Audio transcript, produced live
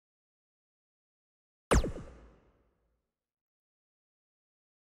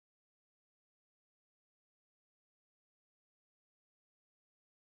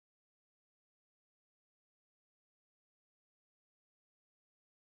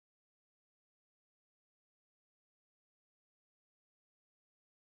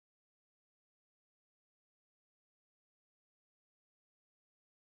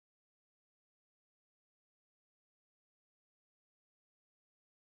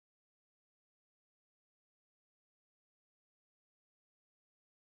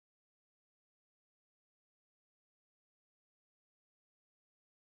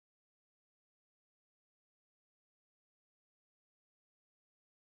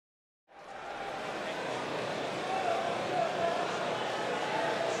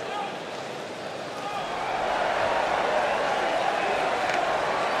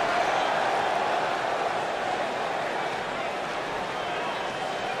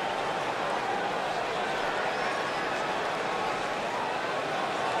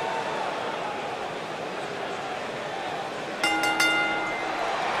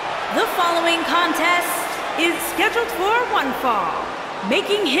following contest is scheduled for one fall.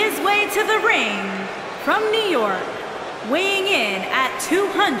 Making his way to the ring from New York, weighing in at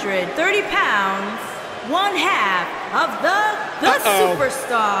 230 pounds, one half of the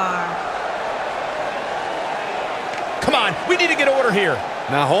Superstar. Come on, we need to get order here.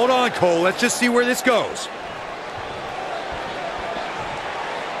 Now hold on, Cole. Let's just see where this goes.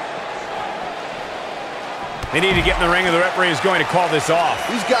 They need to get in the ring, and the referee is going to call this off.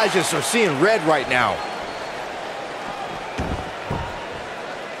 These guys just are seeing red right now.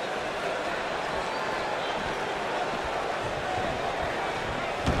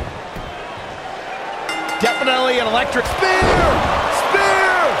 Definitely an electric spear!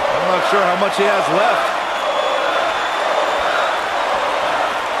 Spear! I'm not sure how much he has left.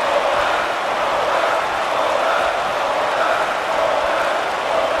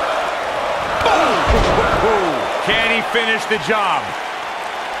 Can he finish the job?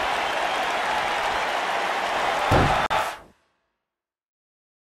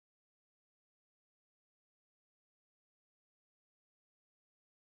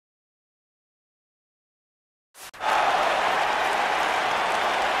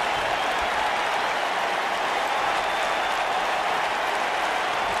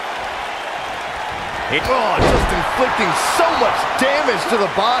 Oh, just inflicting so much damage to the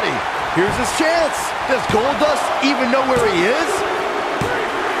body. Here's his chance. Does Goldust even know where he is?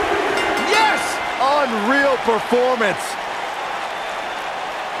 Yes! Unreal performance.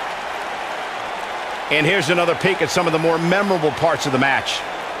 And here's another peek at some of the more memorable parts of the match.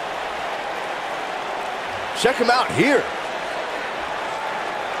 Check him out here.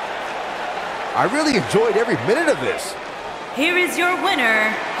 I really enjoyed every minute of this. Here is your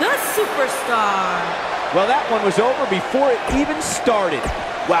winner, the Superstar. Well, that one was over before it even started.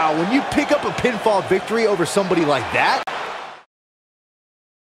 Wow, when you pick up a pinfall victory over somebody like that.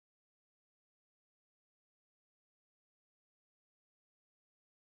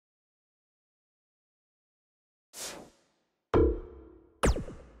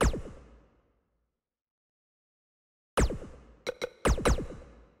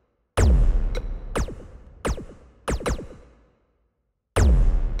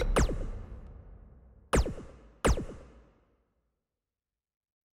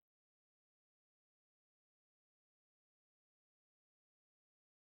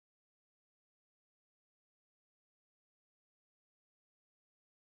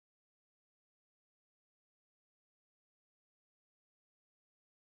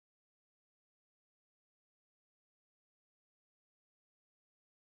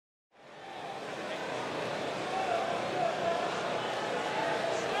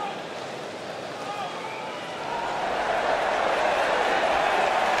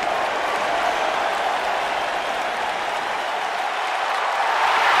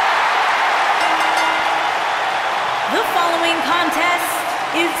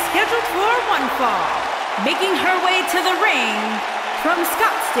 Is scheduled for one fall. Making her way to the ring from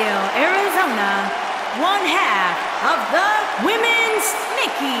Scottsdale, Arizona, one half of the Women's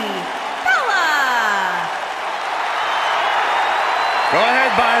Nikki Bella. Go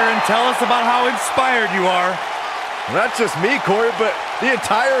ahead, Byron. Tell us about how inspired you are. Well, not just me, Corey, but the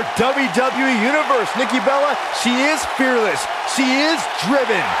entire WWE Universe. Nikki Bella, she is fearless. She is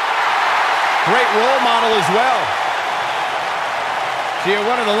driven. Great role model as well. She had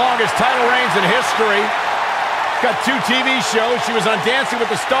one of the longest title reigns in history. Got 2 TV shows. She was on Dancing with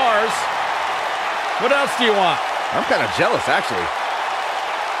the Stars. What else do you want? I'm kind of jealous, actually.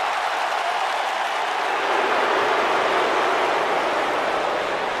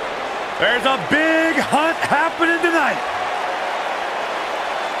 There's a big hunt happening tonight.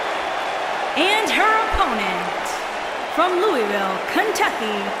 And her opponent, from Louisville,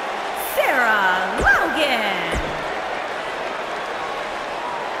 Kentucky, Sarah Logan.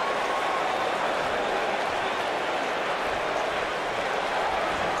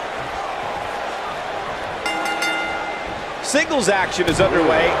 Singles action is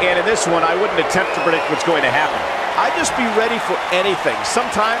underway, and in this one, I wouldn't attempt to predict what's going to happen. I'd just be ready for anything.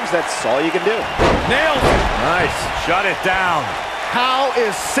 Sometimes that's all you can do. Nailed it. Nice. Shut it down. How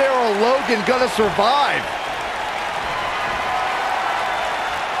is Sarah Logan gonna survive?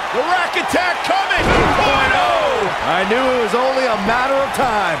 The rack attack coming! 2.0! I knew it was only a matter of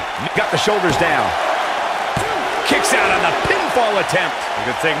time. Got the shoulders down. Kicks out on the pinfall attempt.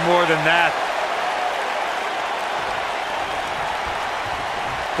 It could take more than that.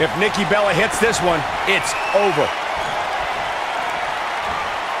 If Nikki Bella hits this one, it's over.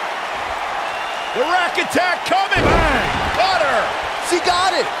 The rack attack coming! Bang! Got her! She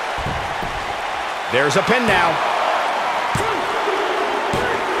got it! There's a pin now.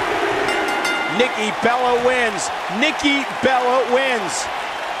 Nikki Bella wins. Nikki Bella wins.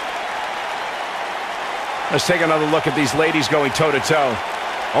 Let's take another look at these ladies going toe-to-toe.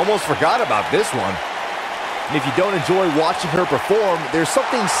 Almost forgot about this one. And if you don't enjoy watching her perform, there's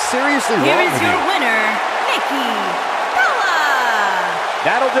something seriously wrong with you. Here is your winner, Nikki Bella.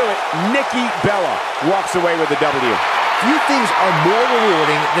 That'll do it. Nikki Bella walks away with the W. Few things are more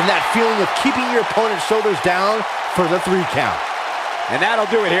rewarding than that feeling of keeping your opponent's shoulders down for the 3 count. And that'll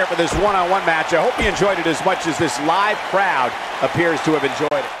do it here for this one-on-one match. I hope you enjoyed it as much as this live crowd appears to have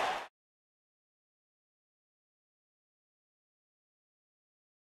enjoyed it.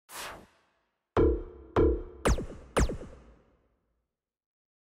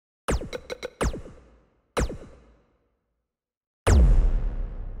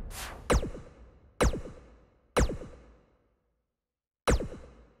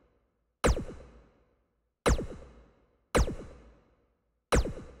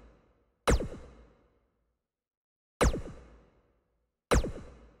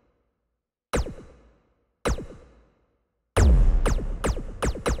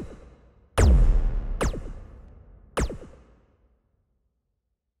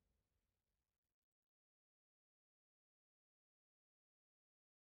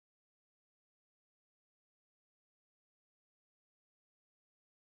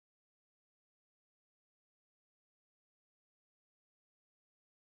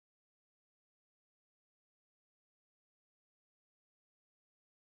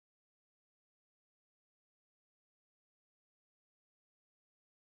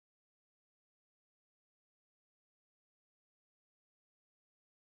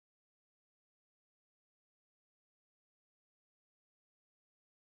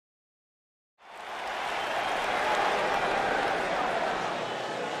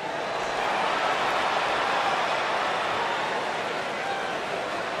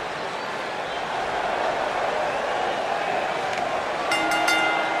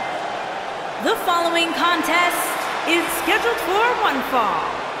 The following contest is scheduled for one fall.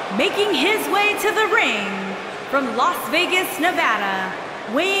 Making his way to the ring from Las Vegas, Nevada,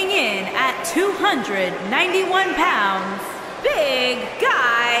 weighing in at 291 pounds, big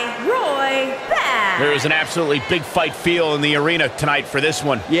guy Roy Bass. There is an absolutely big fight feel in the arena tonight for this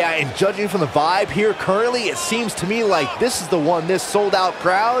one. Yeah, and judging from the vibe here currently, it seems to me like this is the one this sold-out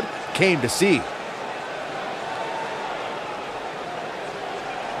crowd came to see.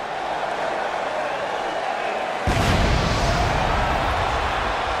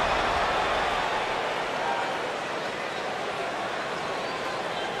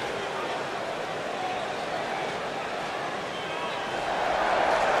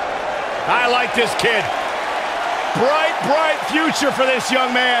 I like this kid. Bright, bright future for this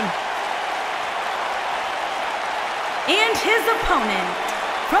young man. And his opponent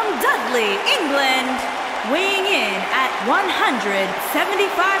from Dudley, England, weighing in at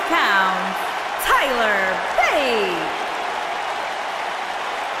 175 pounds, Tyler Bate.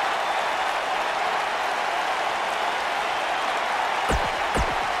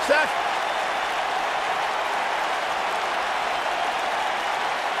 Seth.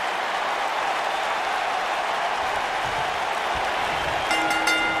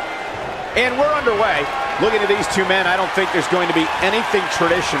 And we're underway. Looking at these two men, I don't think there's going to be anything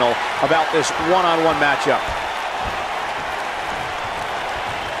traditional about this one-on-one matchup.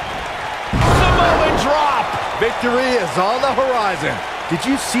 Samoan drop. Victory is on the horizon. Did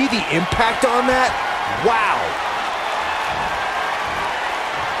you see the impact on that? Wow.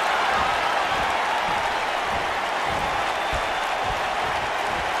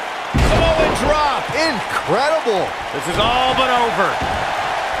 Samoan drop. Incredible. This is all but over.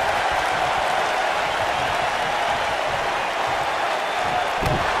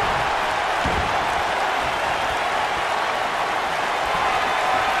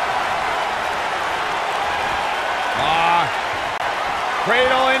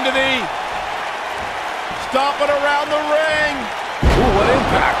 Cradle into the stomping around the ring. Ooh, what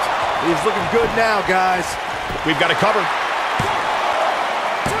impact. He's looking good now, guys. We've got it covered.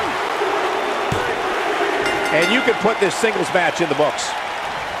 And you can put this singles match in the books.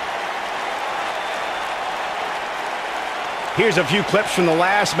 Here's a few clips from the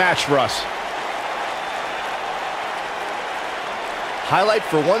last match for us. Highlight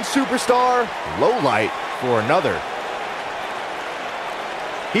for one superstar, low light for another.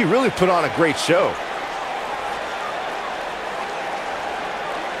 He really put on a great show.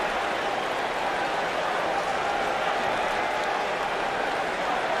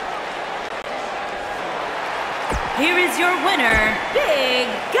 Here is your winner, big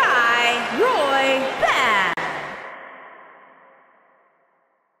guy Roy Bass.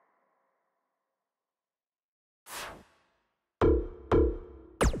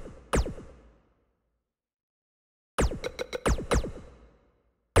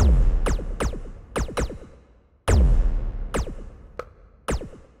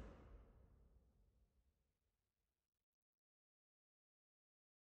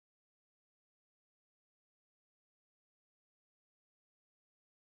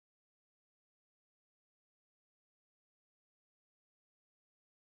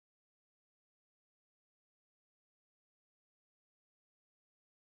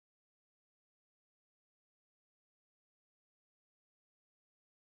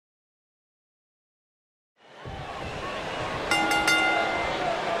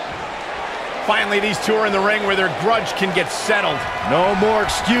 Finally, these two are in the ring where their grudge can get settled. No more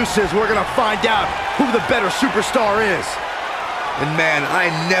excuses. We're going to find out who the better superstar is. And man, I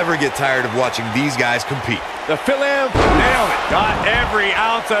never get tired of watching these guys compete. The fill-in. Nailed it. Got every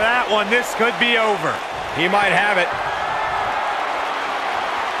ounce of that one. This could be over. He might have it.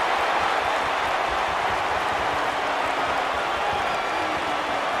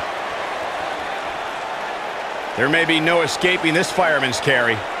 There may be no escaping this fireman's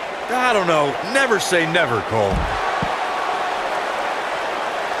carry. I don't know. Never say never, Cole.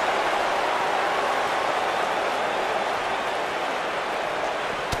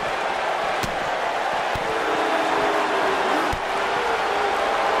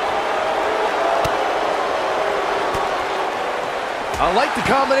 I like the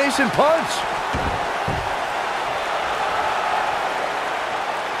combination punch.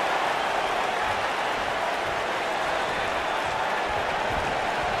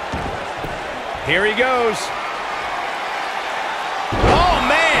 Here he goes. Oh,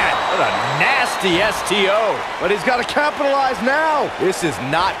 man! What a nasty STO. But he's got to capitalize now. This is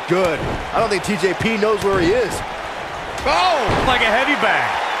not good. I don't think TJP knows where he is. Oh, like a heavy bag.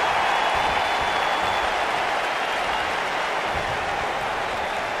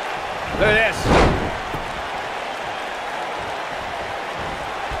 Look at this.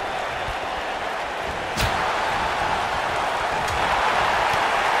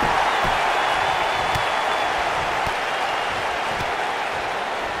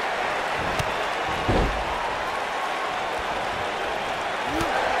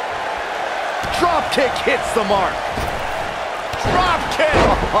 Drop kick hits the mark. Drop kick.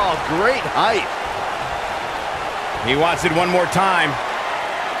 Oh, great height. He wants it one more time.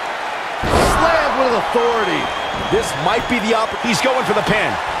 Slammed with authority. This might be the opportunity. He's going for the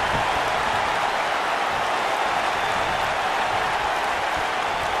pin.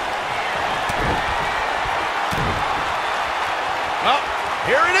 Oh,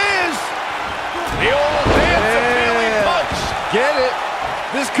 here it is. The old dance of feeling punch. Get it.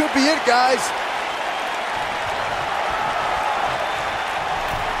 This could be it, guys.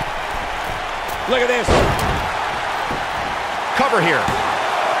 Look at this. Cover here.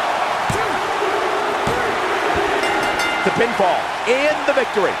 The pinfall and the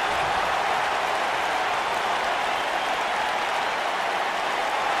victory.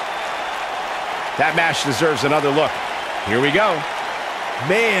 That match deserves another look. Here we go.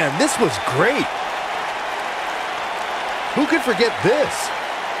 Man, this was great. Who could forget this?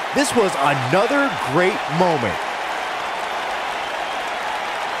 This was another great moment.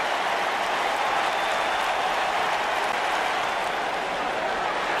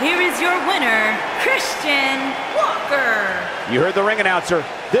 Here is your winner, Christian Walker. You heard the ring announcer.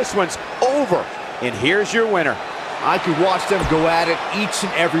 This one's over. And here's your winner. I could watch them go at it each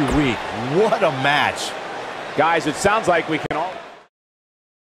and every week. What a match. Guys, it sounds like we can all...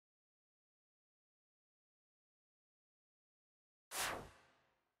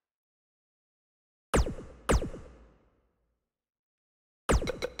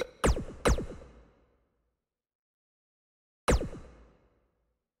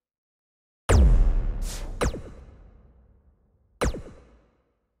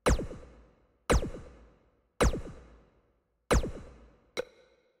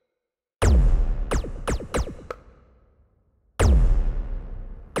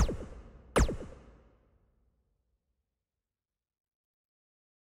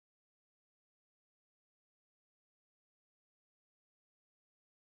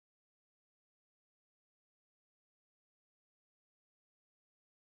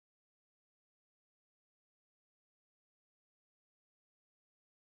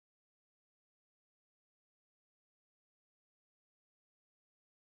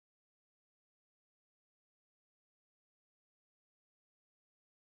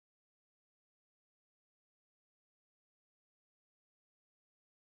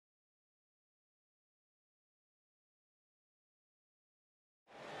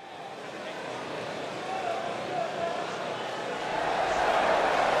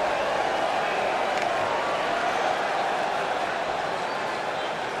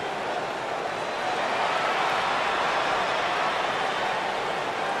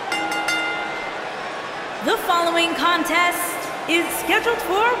 The following contest is scheduled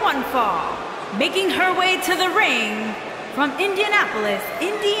for one fall. Making her way to the ring from Indianapolis,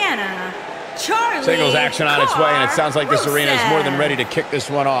 Indiana, Charlie Singles action on its way, and it sounds like this arena is more than ready to kick this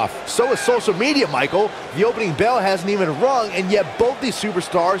one off. So is social media, Michael. The opening bell hasn't even rung, and yet both these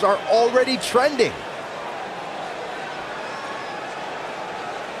superstars are already trending.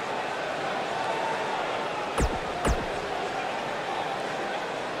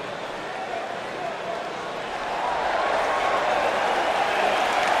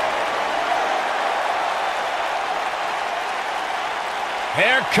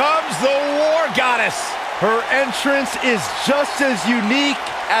 Here comes the War Goddess. Her entrance is just as unique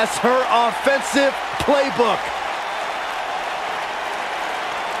as her offensive playbook.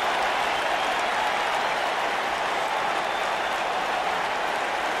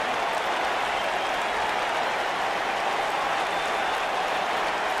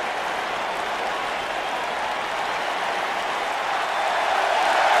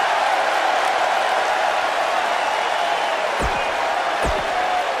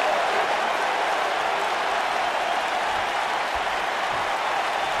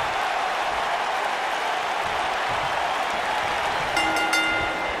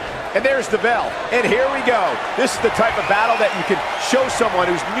 And there's the bell. And here we go. This is the type of battle that you can show someone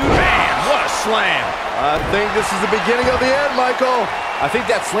who's new. Man, what a slam. I think this is the beginning of the end, Michael. I think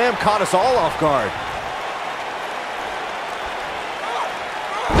that slam caught us all off guard.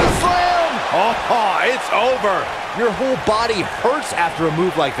 The slam! Oh, it's over. Your whole body hurts after a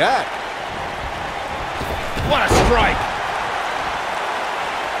move like that. What a strike.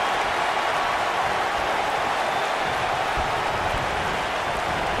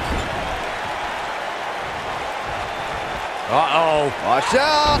 Uh-oh. Watch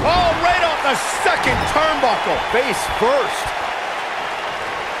out! Oh, right off the second turnbuckle. Face first.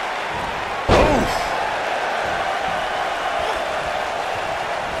 Oof.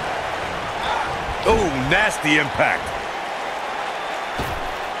 Oh, nasty impact.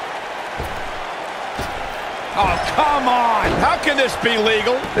 Oh, come on. How can this be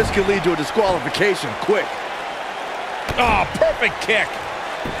legal? This could lead to a disqualification quick. Oh, perfect kick.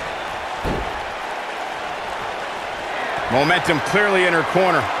 Momentum clearly in her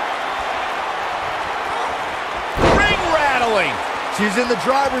corner. Ring rattling. She's in the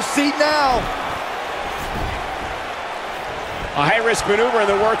driver's seat now. A high-risk maneuver in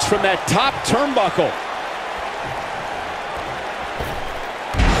the works from that top turnbuckle.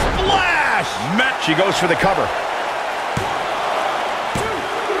 Splash! She goes for the cover.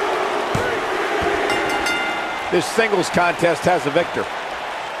 This singles contest has a victor.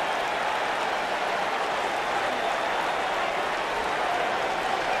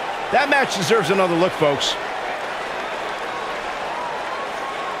 That match deserves another look, folks.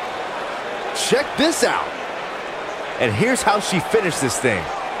 Check this out. And here's how she finished this thing.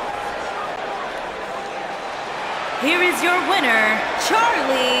 Here is your winner,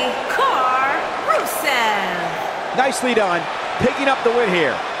 Charlie Rusev. Nicely done, picking up the win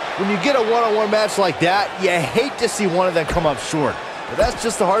here. When you get a one-on-one match like that, you hate to see one of them come up short. But that's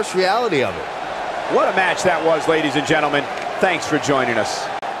just the harsh reality of it. What a match that was, ladies and gentlemen. Thanks for joining us.